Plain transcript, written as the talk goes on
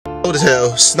cold as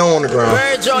hell. Snow on the ground.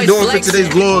 Doing for today's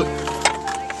vlog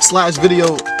 /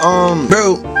 video.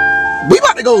 Bro, we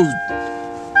about to go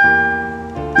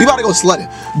sledding.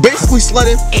 Basically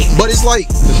sledding, but it's like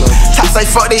I say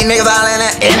fuck these niggas all in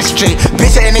the industry.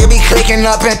 Bitch, that nigga be clicking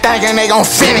up and thinking they gon'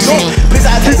 finish me. Bitch,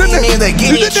 I take these niggas that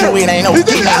get at you, it ain't no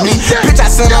getting at me. Bitch,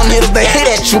 I send them niggas they hit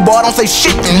at you, boy, don't say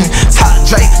shit to me. Top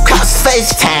Drake, cops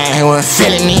FaceTime, he wasn't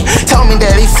feeling me. Told me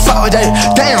that he fuck with that,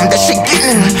 damn, that shit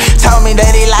getting me. Told me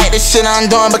that he like the shit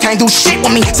I'm doing, but can't do shit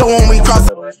with me. So when we cross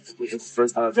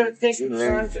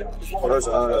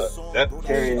that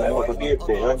carrying that motherfucker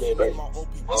thing,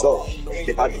 so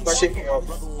if I do shit,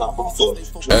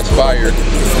 that's fire.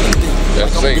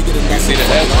 That's safe. You see the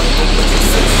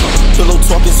headline? Pillow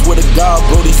talking, swear to God,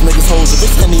 bro, these niggas hoes. If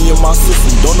it's any in my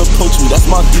system, don't approach me, that's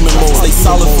my demon mode. Stay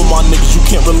solid for my niggas, you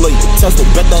can't relate. Test it,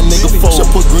 bet that nigga fold. Should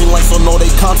put green lights on all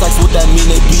they contacts, what that mean?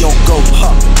 They be on go.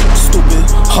 Ha, stupid,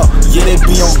 ha, yeah, they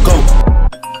be on go.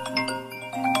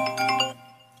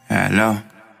 Hello,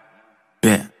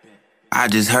 bet. I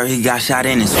just heard he got shot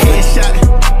in his foot.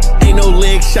 Ain't no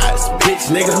leg shots, bitch,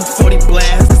 nigga. 40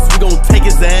 blasts, we gon' take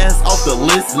his ass off the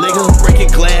list, nigga. Breaking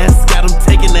glass, got him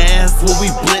taking ass when we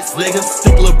blitz, nigga.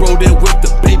 Stickler bro, then whip the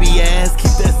baby ass.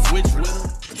 Keep that switch with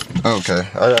him. okay.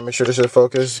 I gotta make sure this shit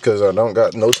focused because I don't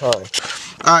got no time.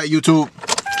 Alright, YouTube.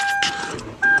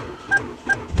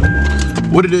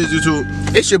 What it is, YouTube?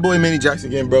 It's your boy Manny Jackson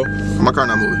again, bro. My car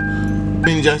not moving.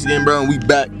 Manny Jackson again, bro, and we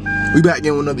back. We back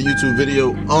in with another YouTube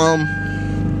video.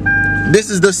 This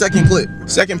is the second clip,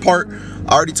 second part.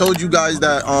 I already told you guys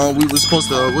that we was supposed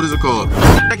to, what is it called?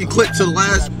 Second clip to the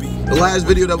last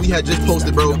video that we had just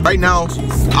posted, bro. Right now,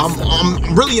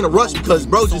 I'm really in a rush because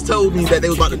bro just told me that they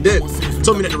was about to dip.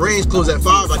 Told me that the range closed at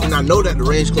 5. I did not know that the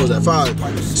range closed at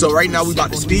 5. So right now we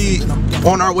about to speed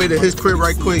on our way to his crib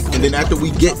right quick, and then after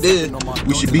we get there,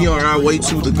 we should be on our way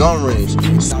to the gun range.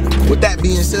 With that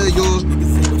being said, y'all,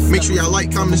 make sure y'all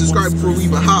like, comment, and subscribe before we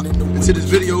even hop into this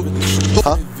video.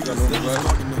 Huh?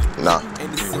 Nah.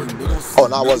 Oh,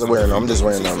 no, I wasn't wearing them. I'm just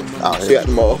wearing them out here at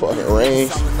the motherfucking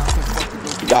range.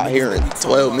 Got here in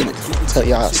 12 minutes. Tell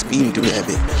y'all speed through that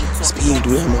bitch. Speed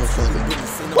through that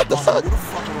motherfucker. What the fuck?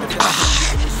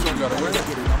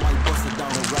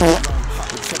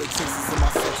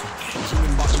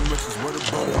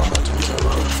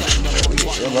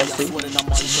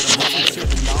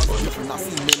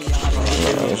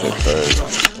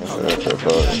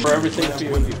 For everything for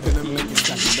you.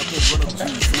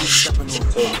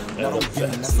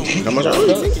 How much are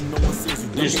you?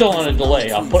 You're still on a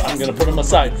delay. I'm gonna put them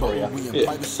aside for you.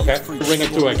 Yeah. Okay. Ring it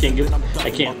through. I can't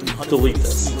delete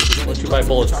this. Once you buy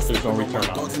bullets, there's no return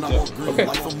on it. Yeah. Okay.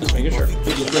 Just making sure.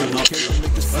 Just bring it up.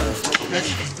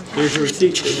 There's your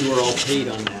receipt that you were all paid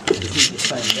on that. Just need to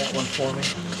sign that one for me.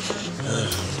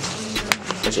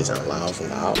 That shit's not loud from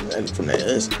the out, from the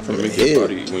head.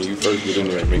 When you first get in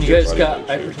there, make you guys got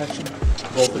eye protection?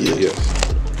 Both of you?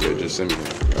 Yeah, just send me one.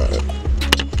 Alright.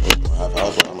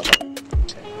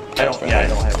 I don't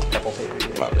have a couple paper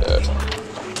yet. My bad. I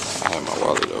have my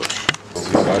wallet though.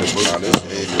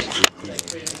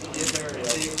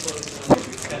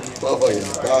 Motherfucking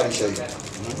body shaking.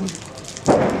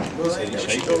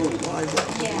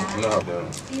 No, bro.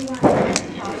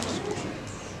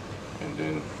 And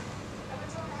then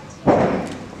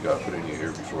you gotta put it in your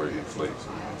ear before it inflates.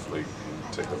 Inflate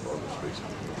and take up all the space.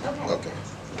 Okay.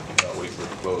 You gotta wait for it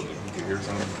to close. If you can hear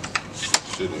something,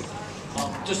 shouldn't.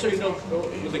 Just so you know,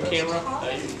 with the camera,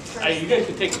 you guys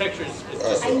can take pictures. It's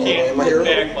just you can't look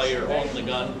back while you're holding the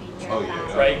gun. Oh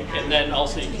yeah. Right, and then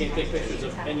also you can't take pictures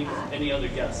of any other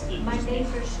guests. My name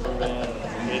for sure.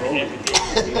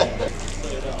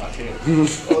 You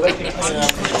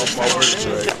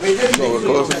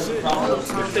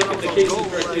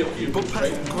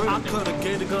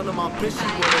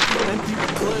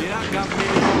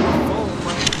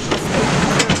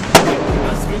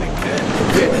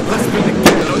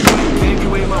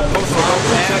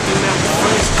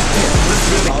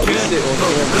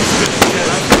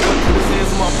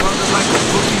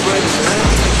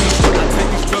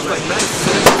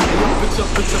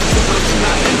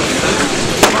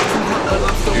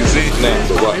see now,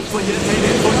 so what?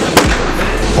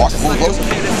 Walk a little closer.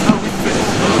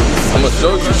 I'm gonna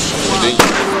show you.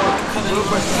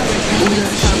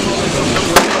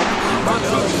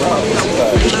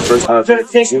 first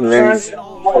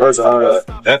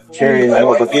that carrying that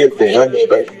motherfucker thing,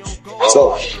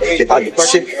 so if I do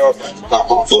shit,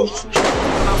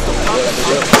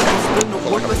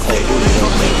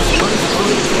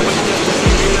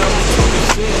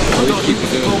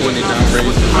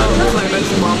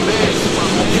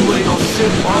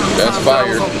 That's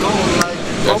fire.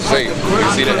 That's safe. You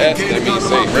see the S, that means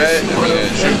safe. Red, that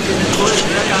means shoot.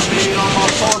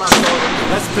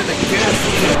 Let's spin again.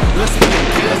 Let's spin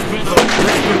again.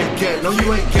 Let's spin again. No, you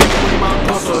ain't getting with my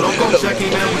boss, so don't go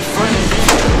checking that with friends.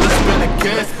 Let's spin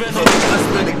again. Let's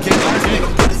spin again. Last nigga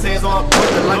put his hands on my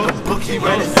like a book he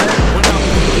read his head.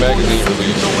 Magazine,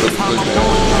 please. Push it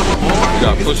down. You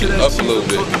gotta push it up a little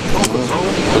bit.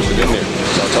 Push it in there.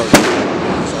 That's our target.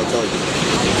 That's our target.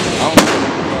 I don't know.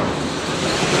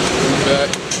 Move back.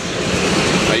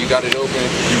 Now you got it open.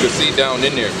 You can see down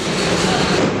in there.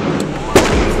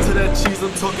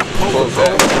 Pull it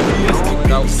back.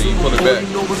 Now see, pull it back.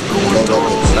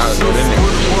 Now it's in there.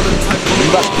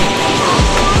 Move back.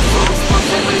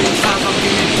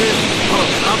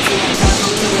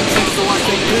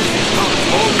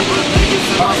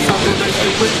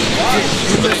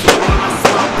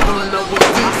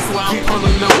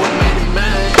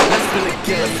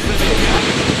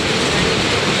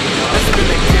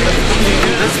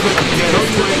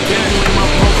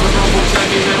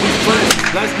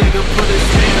 Last nigga put his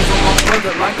hands on my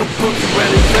brother like a book he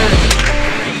read his head.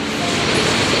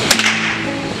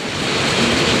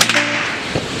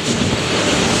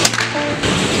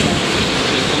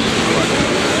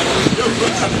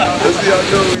 Let's see how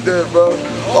good we did, bro.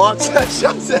 All 10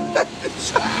 shots.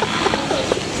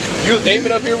 You was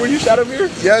aiming up here when you shot up here?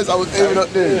 Yes, I was aiming up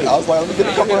there. I was like, let me get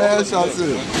a couple of headshots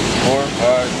in. 4,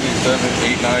 5, 6, 7,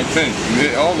 8, 9, 10. You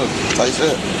hit all of them. Tight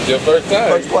shit. Your first time.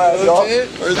 First class, y'all.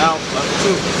 First down.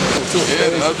 Two.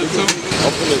 Yeah, the other two.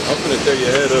 I'm finna tear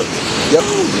your head up. Yep.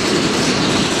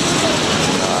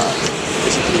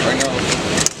 Right now.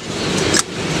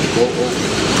 Go open.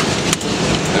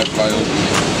 That's wide open.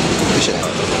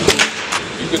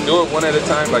 You can do it one at a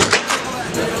time, like.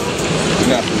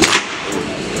 Nah.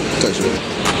 Touch it.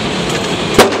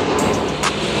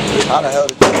 How the hell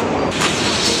did you?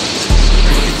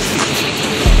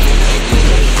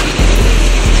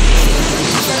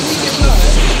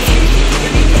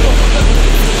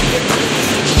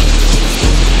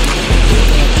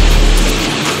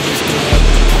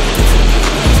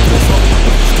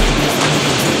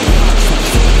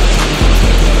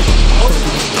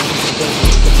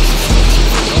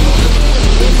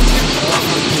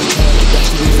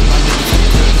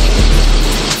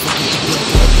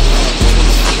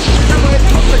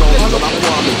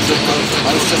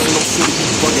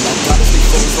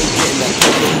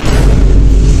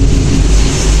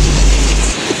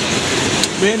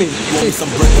 Manny, you want me some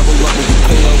bread, level up, we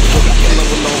pay up, I can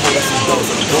level low, hold us some doors.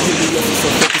 Don't hit me up, so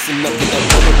focusing up, get that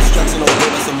bubble distraction, no good,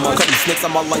 that's a month. Cut these snakes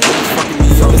on my life, they fucking me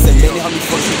up. They say, Manny, how many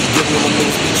fucks you be giving when my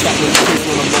niggas be chatting in the face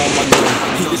when I'm on my name?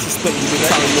 He disrespect you, been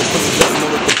telling your pussy, doesn't know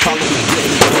what the problem is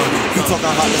getting it done. He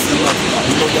talking hot, that's enough.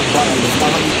 You know your body, it's not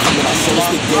how you coming, I saw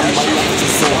this again, my life is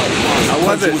just so hard. I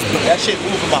wasn't. That shit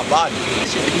moving my body. That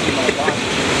shit moving my body.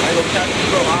 I ain't gonna catch you,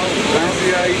 bro. I don't know. Let me see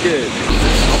how you did.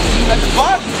 At the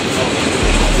bottom.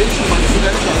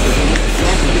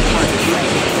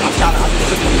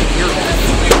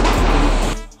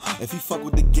 If he fuck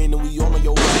with the game, then we all on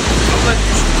your right. Don't let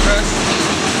you stress.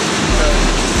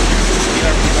 You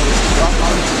never know this is rough.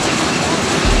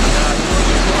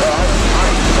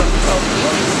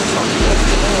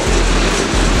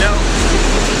 Now,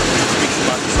 speaks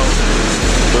about the soul.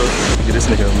 Get this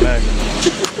nigga a mag.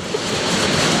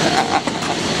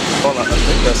 Hold on, I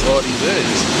think that's all these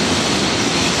is.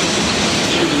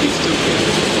 At least two.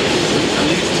 At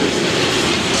least two.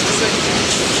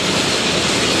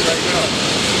 Right now.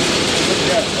 Look at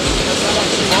that.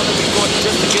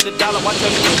 Just to get a dollar, watch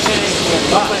out you change.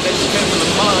 My plan that you came from the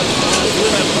mud. You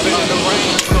never been in the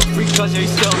rain. So free cause you ain't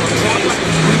still no change.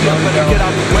 You better get out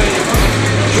the way.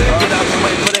 Get out the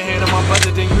way, put a hand on my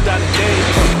budget, then you die today.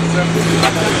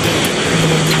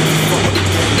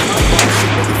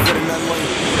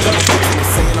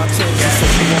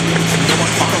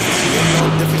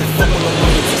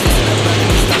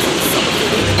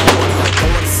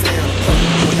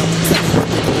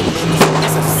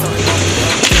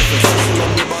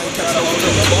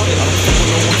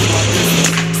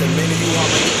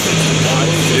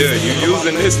 Yeah, you're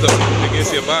using this stuff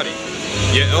against your body.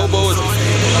 Your elbow is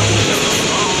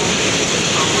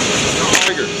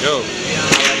trigger, yo.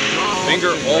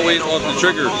 Finger always off the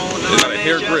trigger. It's got a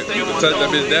hair grip. You can touch that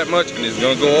bitch that much and it's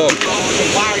gonna go off.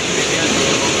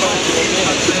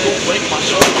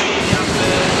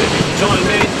 Join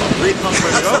me, company.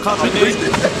 I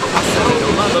said it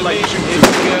don't matter like if you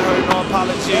get hurt, no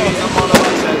apologies. I'm all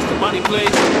about checks, the money please.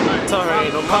 Tell her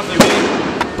ain't no pop for me,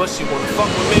 but she wanna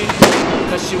fuck with me,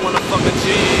 cause she wanna fuck a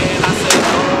G. And I said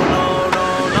no.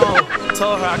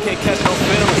 Told her I can't catch no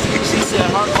feelings. She said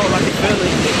hardcore like a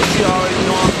feeling, but she already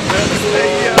know I'm feeling.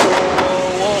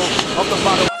 Off the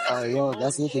bottom. Yo,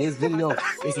 that's it for this video.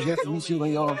 It's a gift for me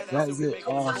shooting, y'all. That is it.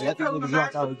 I think niggas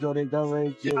rocked out with Jordan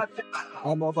Dunray.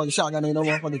 I'm motherfucking shotgun ain't no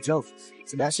motherfucking joke.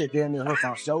 So that shit damn near hurt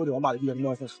my shoulder. I'm about to be a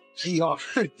motherfucking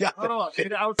Hold on, hit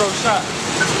the outro shot.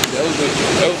 That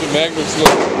was a magnum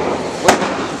slip.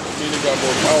 Meaning got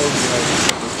more power behind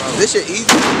it. This shit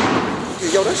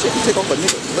easy. Yo, that shit can take off a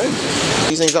nigga's leg.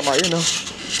 These things up my ear now.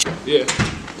 Yeah.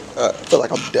 I feel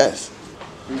like I'm deaf.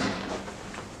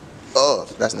 Oh,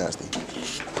 that's nasty.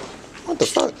 What the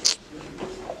fuck?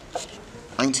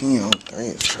 1903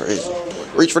 is crazy.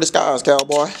 Reach for the skies,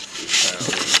 cowboy.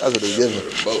 That's what it's giving.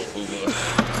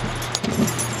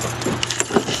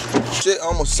 Shit, I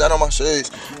almost sat on my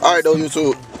shades. Alright though,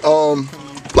 YouTube.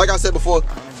 Like I said before,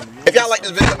 if y'all like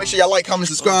this video, make sure y'all like, comment,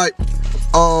 subscribe.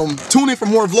 Tune in for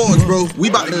more vlogs, bro. We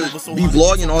about to be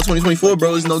vlogging all 2024,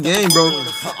 bro. There's no game, bro.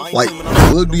 Like,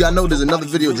 look, do y'all know there's another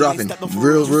video dropping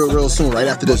real soon, right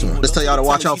after this one. Let's tell y'all to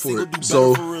watch out for it.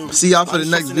 So, see y'all for the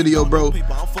next video, bro.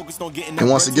 And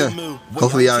once again,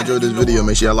 hopefully y'all enjoyed this video.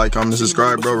 Make sure y'all like, comment,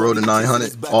 subscribe, bro. Road to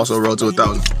 900. Also, road to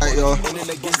 1,000. Alright, y'all.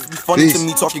 Funny to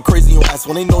me talking crazy on ass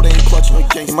when they know they ain't clutching.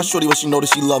 And my shorty, what she know that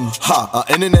she love me. Ha,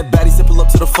 internet baddie simple up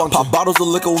to the funk. Pop bottles of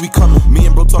liquor when we coming. Me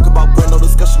and bro talk about brand, no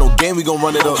discussion, no game, we gon'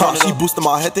 run it up. Ha, she boosting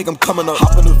my head, think I'm coming up.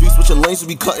 Hop in the V, switching lanes, we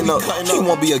be cutting up. He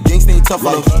won't be a gangsta, ain't tough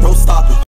enough. Bro, stop it.